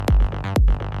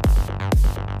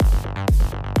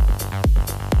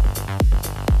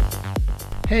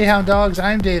Hey, Hound Dogs,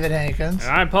 I'm David Hankins.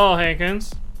 And I'm Paul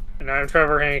Hankins. And I'm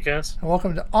Trevor Hankins. And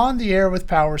welcome to On the Air with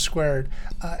Power Squared.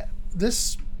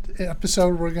 This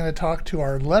episode, we're going to talk to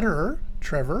our letterer,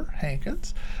 Trevor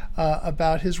Hankins,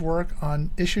 about his work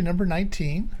on issue number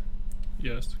 19.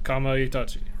 Yes, Kama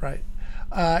Itachi. Right.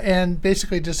 And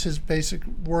basically just his basic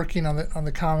working on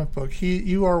the comic book.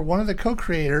 You are one of the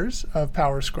co-creators of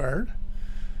Power Squared.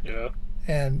 Yeah.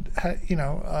 And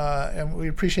and we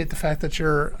appreciate the fact that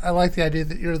I like the idea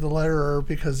that you're the letterer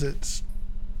because it's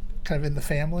kind of in the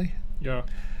family. Yeah.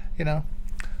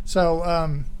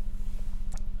 So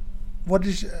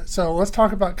so let's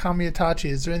talk about Kama Itachi.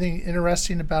 Is there anything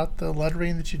interesting about the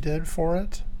lettering that you did for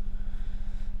it?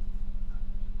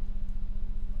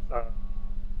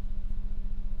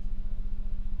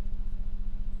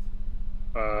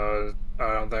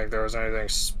 I don't think there was anything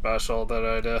special that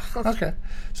I did. Okay,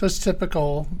 so it's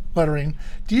typical lettering.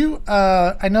 Do you?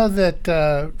 I know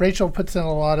that Rachel puts in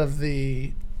a lot of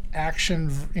the action,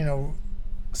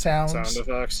 sounds. Sound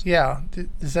effects. Yeah,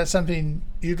 is that something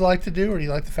you'd like to do, or do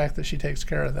you like the fact that she takes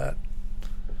care of that?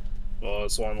 Well,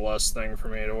 it's one less thing for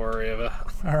me to worry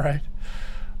about. All right.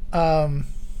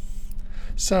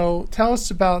 So tell us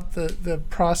about the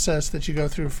process that you go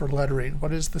through for lettering.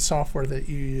 What is the software that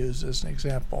you use as an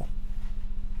example?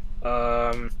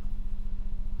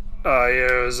 I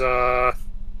use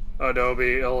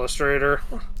Adobe Illustrator.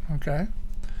 Okay.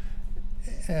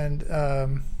 And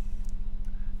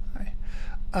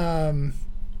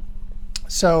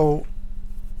so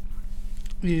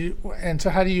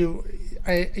how do you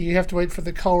have to wait for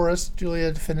the colorist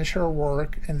Julia to finish her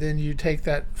work, and then you take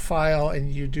that file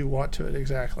and you do what to it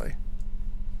exactly?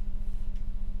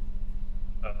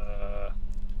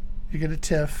 You get a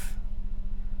TIFF.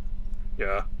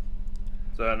 Yeah.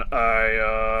 Then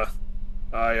I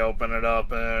open it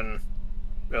up in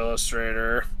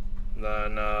Illustrator.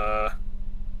 Then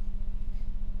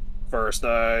first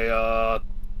I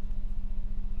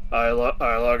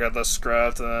look at the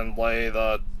script and then lay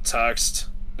the text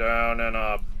down in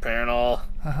a panel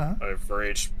for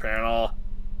each panel,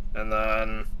 and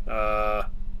then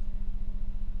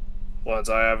once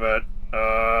I have it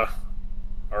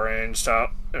arranged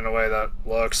out in a way that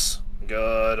looks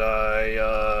good,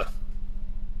 I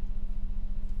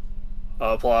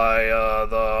apply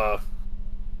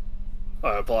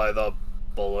the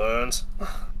balloons.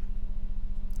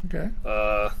 Okay.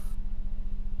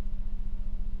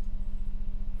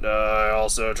 I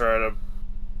also try to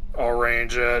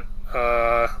arrange it in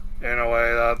a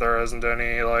way that there isn't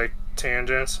any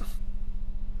tangents.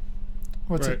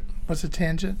 What's a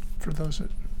tangent for those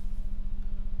that...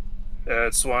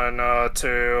 It's when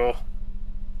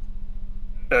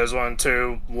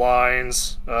two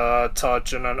lines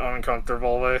touch in an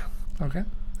uncomfortable way. Okay.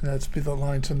 And that's be the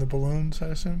lines in the balloons, I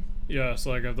assume? Yes,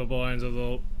 like if the lines of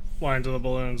the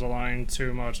balloons align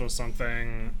too much with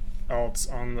something else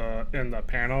in the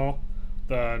panel,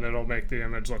 then it'll make the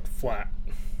image look flat.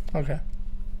 Okay.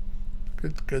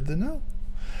 Good to know.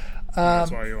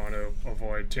 That's why you want to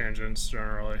avoid tangents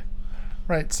generally.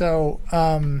 Right. So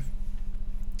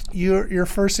your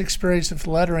first experience with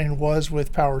lettering was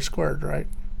with Power Squared, right?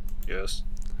 Yes.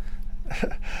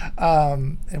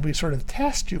 And we sort of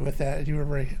tasked you with that, and you were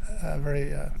very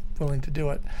willing to do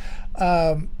it.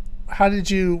 What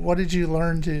did you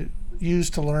learn to use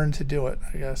to learn to do it,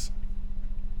 I guess?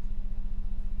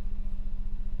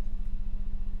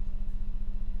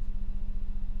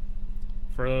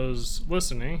 For those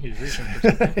listening, he's reaching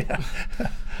for something. Yeah.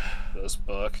 This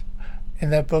book.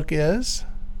 And that book is?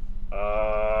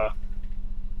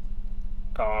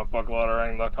 Comic book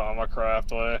lettering the Comic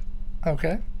Craft way.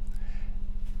 Okay.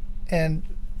 And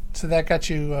so that got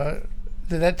you,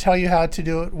 did that tell you how to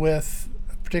do it with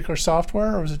a particular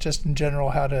software, or was it just in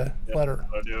general how to letter?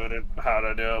 How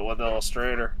to do it with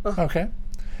Illustrator. Okay.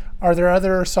 Are there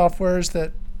other softwares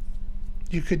that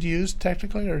you could use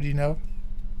technically, or do you know?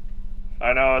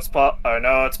 I know it's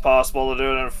possible to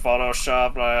do it in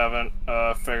Photoshop, but I haven't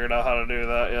figured out how to do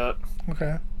that yet.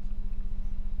 Okay.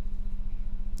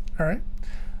 All right.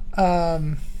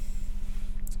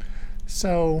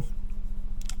 So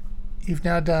you've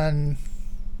now done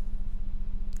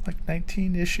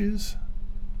 19 issues.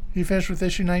 You finished with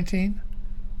issue 19?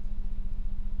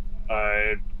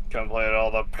 I completed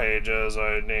all the pages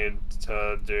I need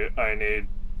to do. I need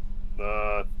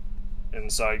the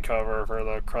inside cover for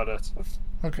the credits.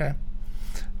 Okay.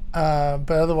 But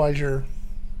otherwise you're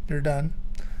done.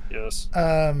 Yes.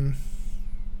 And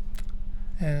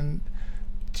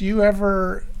do you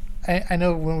ever... I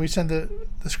know when we send the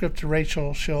script to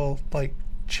Rachel, she'll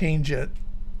change it.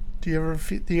 Do you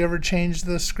ever change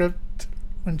the script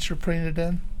when you're putting it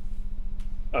in?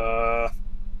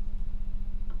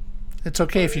 It's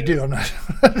okay if you do. I'm not.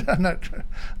 I'm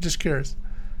just curious.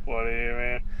 What do you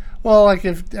mean? Well, like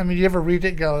you ever read it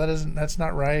and go, that's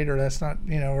not right, or that's not,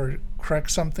 or correct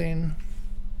something?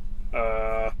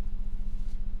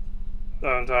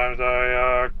 Sometimes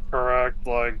I correct,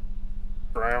 like,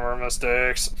 grammar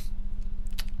mistakes.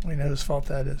 We know whose fault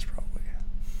that is, probably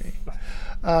me.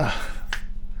 All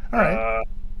right.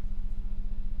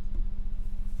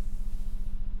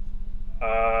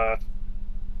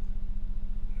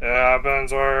 It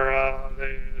happens where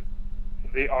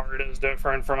the art is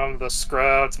different from the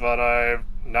script, but I'm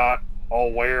not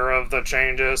aware of the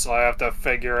changes, so I have to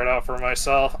figure it out for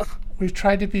myself. We've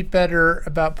tried to be better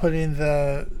about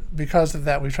because of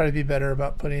that, we've tried to be better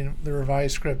about putting the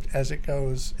revised script as it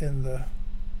goes in the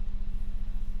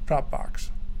Dropbox.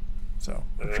 So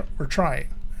we're trying.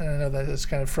 And I know that it's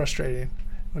kind of frustrating.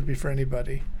 It would be for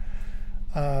anybody.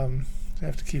 To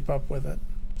have to keep up with it.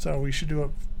 So we should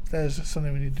that is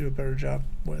something we need to do a better job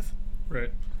with.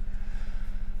 Right.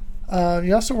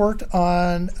 You also worked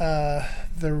on the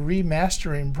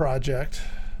remastering project.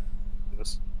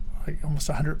 Yes. Like almost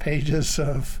 100 pages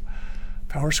of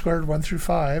Power Squared 1 through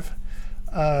 5.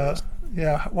 Yes.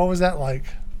 Yeah, what was that like?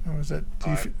 What was it?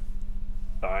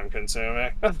 Time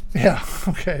consuming. Yeah,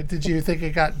 okay. Did you think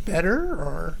it got better,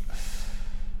 or?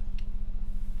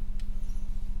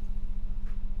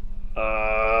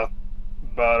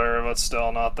 Better, but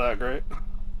still not that great.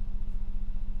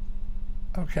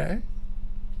 Okay.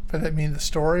 But that mean the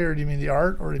story, or do you mean the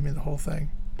art, or do you mean the whole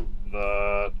thing?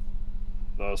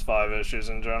 Those 5 issues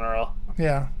in general.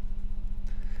 Yeah.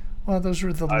 Well, those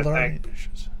were the learning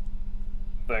issues.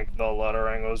 I think the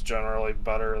lettering was generally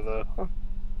better.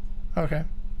 Okay.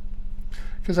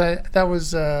 Because I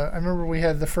remember we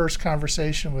had the first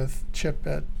conversation with Chip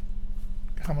at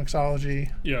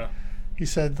Comixology. Yeah. He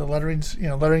said the lettering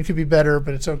could be better,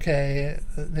 but it's okay.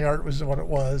 The art was what it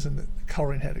was, and the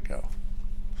coloring had to go.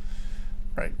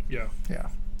 Right. Yeah. Yeah.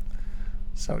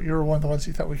 So you were one of the ones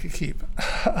he thought we could keep.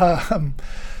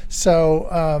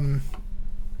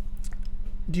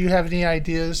 Do you have any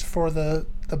ideas for the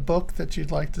book that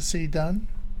you'd like to see done?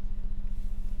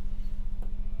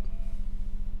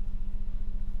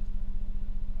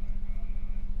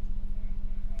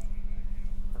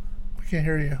 We can't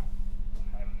hear you.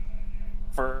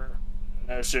 For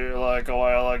an issue like a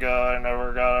while ago, I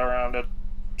never got around to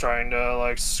trying to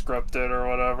like script it or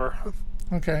whatever.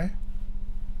 Okay.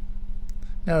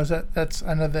 Now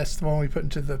I know that's the one we put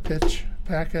into the pitch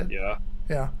packet. Yeah.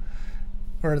 Yeah.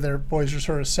 Where their boys are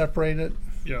sort of separated.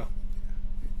 Yeah.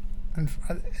 And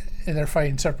they're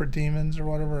fighting separate demons or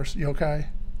whatever, or yokai.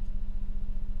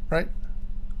 Right?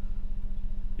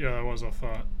 Yeah, that was a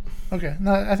thought. Okay.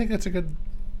 No, I think that's a good,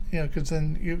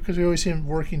 because we always see them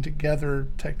working together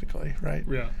technically, right?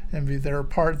 Yeah. And if they're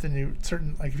apart, then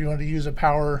if you want to use a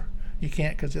power, you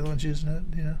can't because the other one's using it,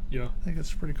 Yeah. I think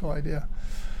that's a pretty cool idea.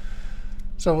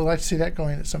 So we'd like to see that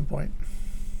going at some point.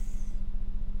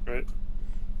 Right.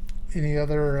 Any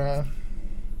other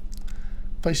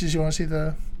places you want to see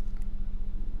the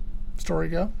story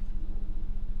go?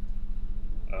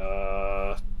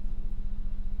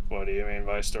 What do you mean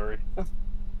by story?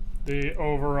 The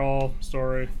overall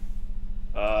story.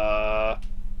 I'm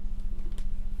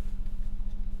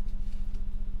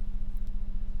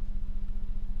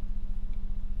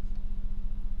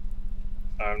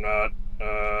not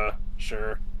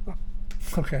sure.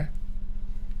 Okay.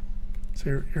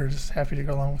 So you're just happy to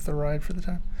go along with the ride for the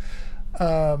time.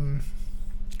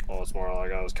 Well, it's more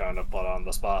like I was kind of put on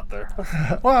the spot there.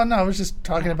 Well, no, I was just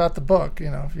talking about the book.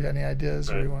 If you had any ideas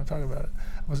or Right. you want to talk about it,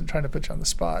 I wasn't trying to put you on the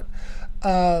spot.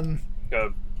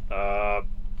 Good.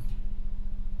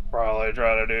 Probably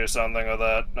try to do something with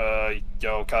that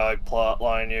yokai plot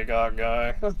line you got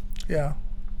going. Yeah.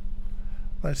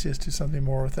 Let's just do something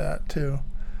more with that too.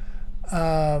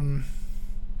 I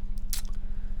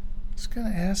was going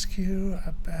to ask you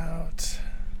about.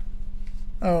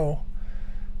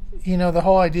 The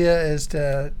whole idea is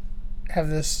to have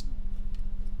this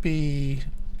be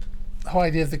the whole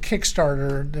idea of the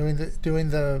Kickstarter, doing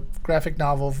the graphic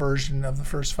novel version of the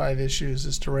first 5 issues,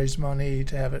 is to raise money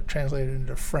to have it translated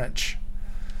into French.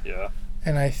 Yeah.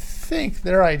 And I think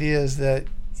their idea is that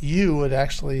you would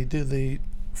actually do the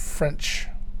French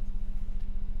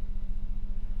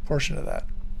portion of that.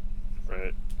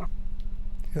 Right.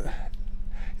 You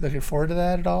looking forward to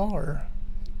that at all, or?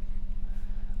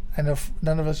 I know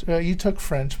none of us. Well, you took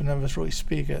French, but none of us really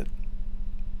speak it.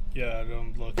 Yeah,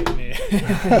 don't look at me.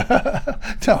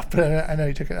 No, but I know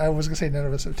you took it. I was gonna say none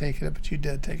of us have taken it, but you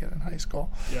did take it in high school.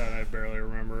 Yeah, and I barely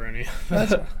remember any.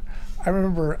 I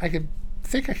remember. I can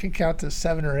count to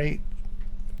 7 or 8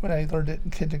 when I learned it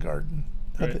in kindergarten.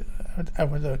 Right. I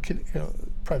went to a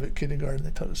private kindergarten.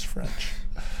 They taught us French,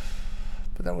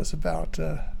 but that was about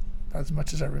as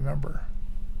much as I remember.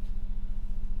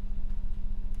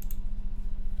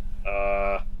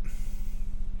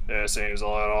 It seems a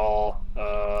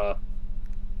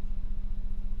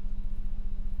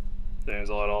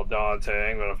little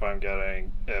daunting, but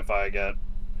if I get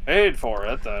paid for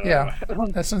it, then Yeah,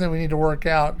 that's something we need to work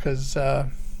out because, we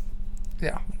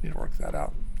need to work that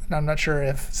out. And I'm not sure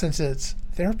if, since it's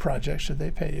their project, should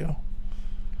they pay you?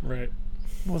 Right.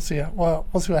 We'll see. We'll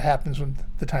see what happens when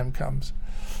the time comes.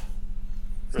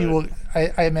 Right. You will.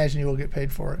 I imagine you will get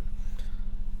paid for it.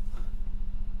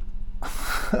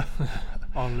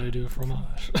 Only du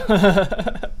fromage.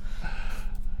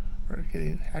 We're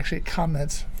getting actually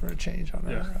comments for a change on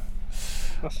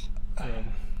our.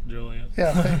 Julia.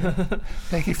 Yeah.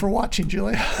 Thank you for watching,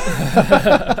 Julia.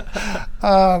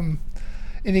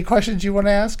 Any questions you want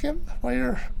to ask him while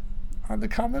you're on the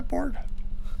comment board?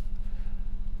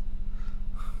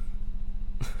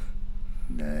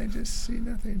 No, I just see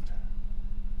nothing.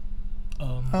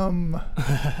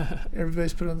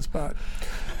 Everybody's put on the spot.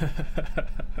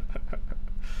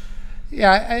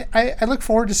 Yeah, I look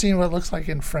forward to seeing what it looks like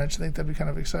in French. I think that'd be kind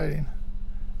of exciting.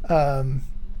 And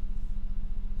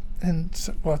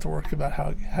so we'll have to work about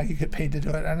how you get paid to do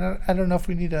it. I don't know if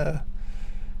we need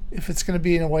if it's going to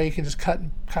be in a way you can just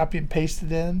copy and paste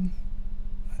it in.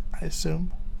 I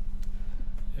assume.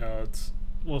 Yeah,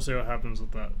 we'll see what happens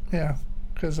with that. Yeah,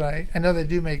 because I know they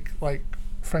do make like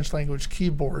French language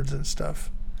keyboards and stuff.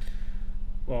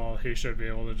 Well, he should be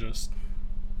able to just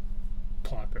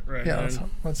plop it right Yeah, in.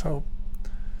 let's hope.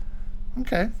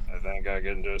 Okay. I think I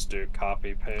can just do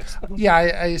copy paste. Yeah,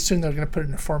 I assume they're going to put it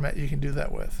in a format you can do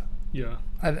that with. Yeah.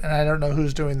 And I don't know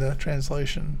who's doing the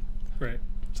translation, Right.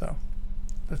 so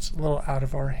that's a little out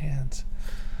of our hands.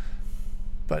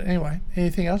 But anyway,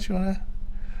 anything else you want to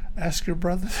ask your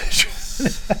brother?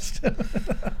 Let's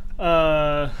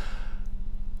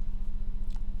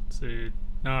see.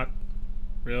 Not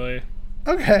really.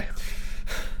 Okay.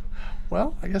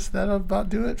 Well, I guess that'll about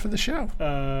do it for the show.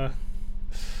 Although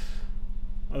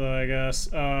I guess,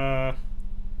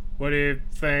 what do you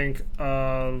think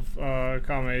of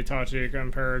Kame Itachi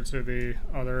compared to the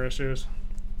other issues?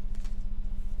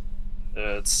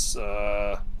 It's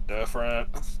different.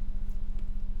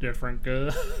 Different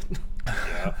good?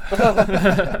 Yeah.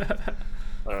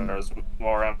 There's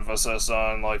more emphasis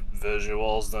on like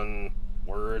visuals than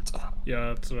words.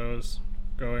 Yeah, that's what I was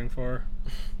going for.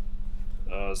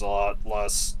 It's a lot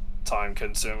less time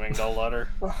consuming to letter.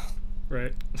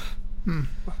 Right.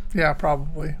 Yeah,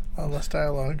 probably. Less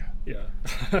dialogue. Yeah.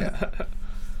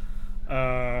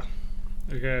 Yeah.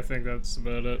 Okay, I think that's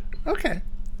about it. Okay.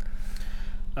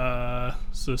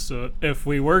 So if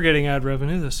we were getting ad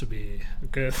revenue, this would be a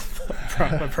good,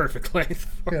 a perfect length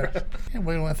for Yeah. it. And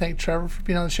we want to thank Trevor for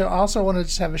being on the show. I also want to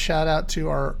just have a shout out to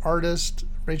our artist,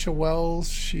 Rachel Wells.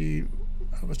 She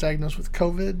was diagnosed with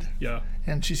COVID, Yeah.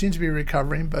 and she seems to be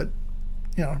recovering, but,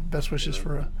 best wishes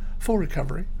for a full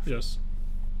recovery. Yes.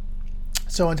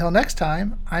 So until next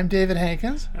time, I'm David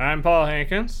Hankins, I'm Paul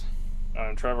Hankins.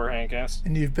 I'm Trevor Hankins.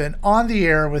 and you've been on the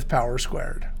air with Power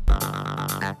Squared.